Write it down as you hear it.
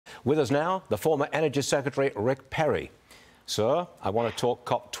With us now, the former Energy Secretary, Rick Perry. Sir, I want to talk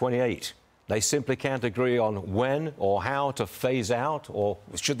COP28. They simply can't agree on when or how to phase out, or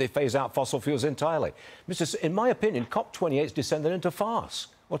should they phase out fossil fuels entirely. In my opinion, COP28 is descended into farce.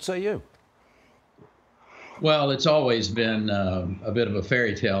 What say you? Well, it's always been a bit of a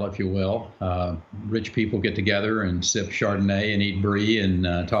fairy tale, if you will. Rich people get together and sip Chardonnay and eat brie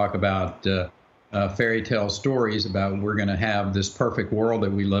and talk about fairy tale stories about we're going to have this perfect world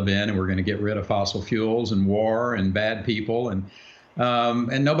that we live in, and we're going to get rid of fossil fuels and war and bad people, and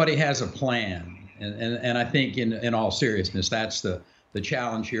nobody has a plan. And I think in all seriousness, that's the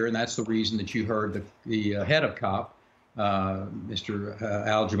challenge here, and that's the reason that you heard the head of COP, Mr.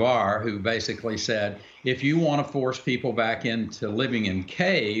 Al-Jaber, who basically said, if you want to force people back into living in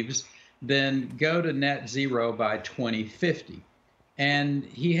caves, then go to net zero by 2050. And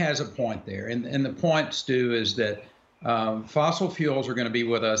he has a point there. And the point, Stu, is that fossil fuels are going to be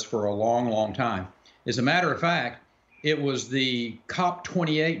with us for a long, long time. As a matter of fact, it was the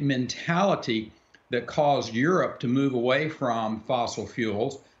COP28 mentality that caused Europe to move away from fossil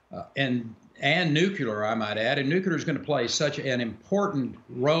fuels and nuclear, I might add. And nuclear is going to play such an important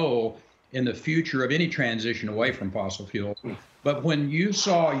role in the future of any transition away from fossil fuels. But when you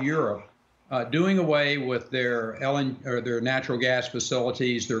saw Europe doing away with their natural gas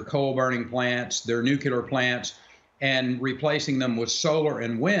facilities, their coal burning plants, their nuclear plants, and replacing them with solar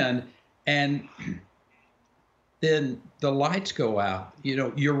and wind, and then the lights go out. You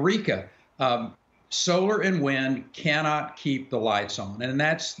know, eureka! Solar and wind cannot keep the lights on, and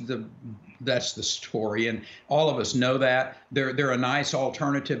that's the story. And all of us know that. They're a nice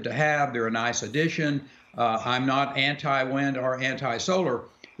alternative to have. They're a nice addition. I'm not anti-wind or anti-solar.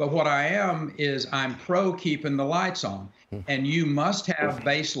 But what I am is I'm pro keeping the lights on. And you must have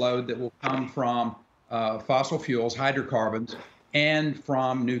base load that will come from fossil fuels, hydrocarbons, and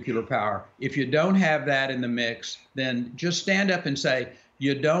from nuclear power. If you don't have that in the mix, then just stand up and say,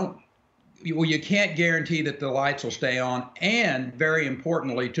 you can't guarantee that the lights will stay on. And very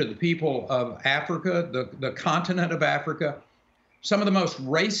importantly, to the people of Africa, the continent of Africa, some of the most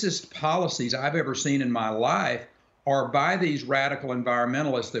racist policies I've ever seen in my life are by these radical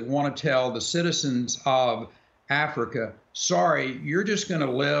environmentalists that want to tell the citizens of Africa, sorry, you're just going to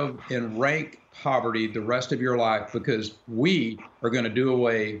live in rank poverty the rest of your life because we are going to do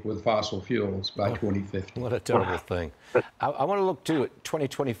away with fossil fuels by 2050. What a terrible thing. I want to look to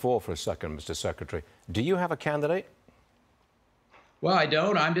 2024 for a second, Mr. Secretary. Do you have a candidate? Well, I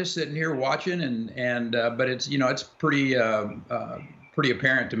don't. I'm just sitting here watching, but it's it's pretty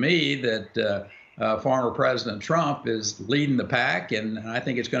apparent to me that former President Trump is leading the pack, and I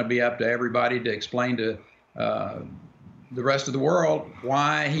think it's going to be up to everybody to explain to the rest of the world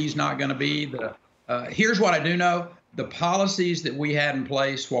why he's not going to be the. Here's what I do know: the policies that we had in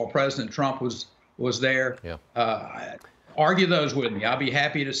place while President Trump was there. Yeah. Argue those with me. I'll be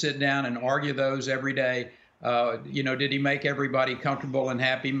happy to sit down and argue those every day. Did he make everybody comfortable and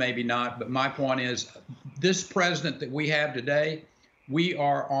happy? Maybe not. But my point is, this president that we have today, we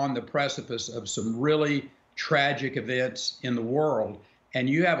are on the precipice of some really tragic events in the world. And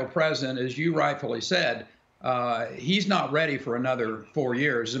you have a president, as you rightfully said, he's not ready for another 4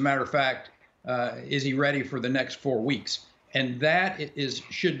 years. As a matter of fact, is he ready for the next 4 weeks? And that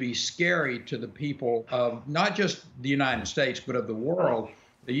should be scary to the people of not just the United States, but of the world.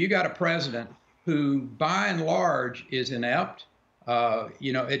 That you got a president who, by and large, is inept.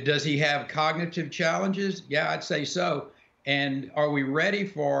 Does he have cognitive challenges? Yeah, I'd say so. And are we ready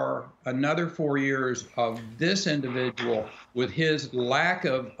for another 4 years of this individual with his lack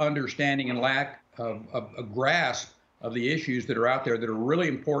of understanding and lack of a grasp of the issues that are out there that are really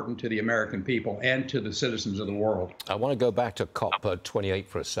important to the American people and to the citizens of the world? I want to go back to COP28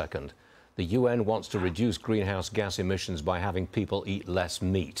 for a second. The UN wants to reduce greenhouse gas emissions by having people eat less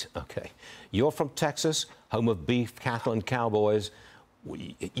meat. Okay. You're from Texas, home of beef, cattle, and cowboys.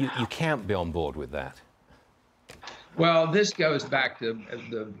 You can't be on board with that. Well, this goes back to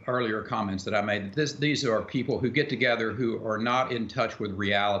the earlier comments that I made. These are people who get together who are not in touch with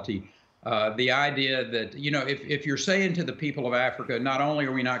reality. The idea that, if you're saying to the people of Africa, not only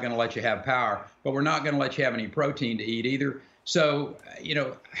are we not going to let you have power, but we're not going to let you have any protein to eat either. So,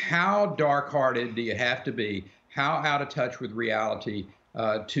 how dark-hearted do you have to be? How out of touch with reality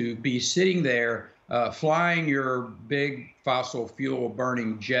to be sitting there flying your big fossil fuel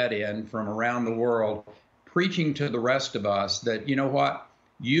burning jet in from around the world, preaching to the rest of us that, you know what,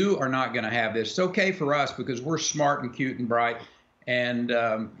 you are not going to have this. It's okay for us because we're smart and cute and bright. And,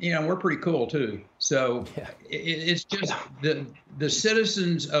 we're pretty cool, too. So it's just the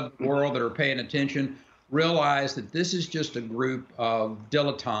citizens of the world that are paying attention realize that this is just a group of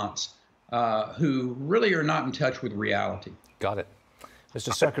dilettantes who really are not in touch with reality. Got it.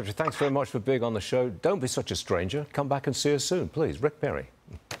 Mr. Secretary, thanks very much for being on the show. Don't be such a stranger. Come back and see us soon, please. Rick Perry.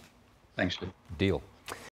 Thanks, Steve. Deal.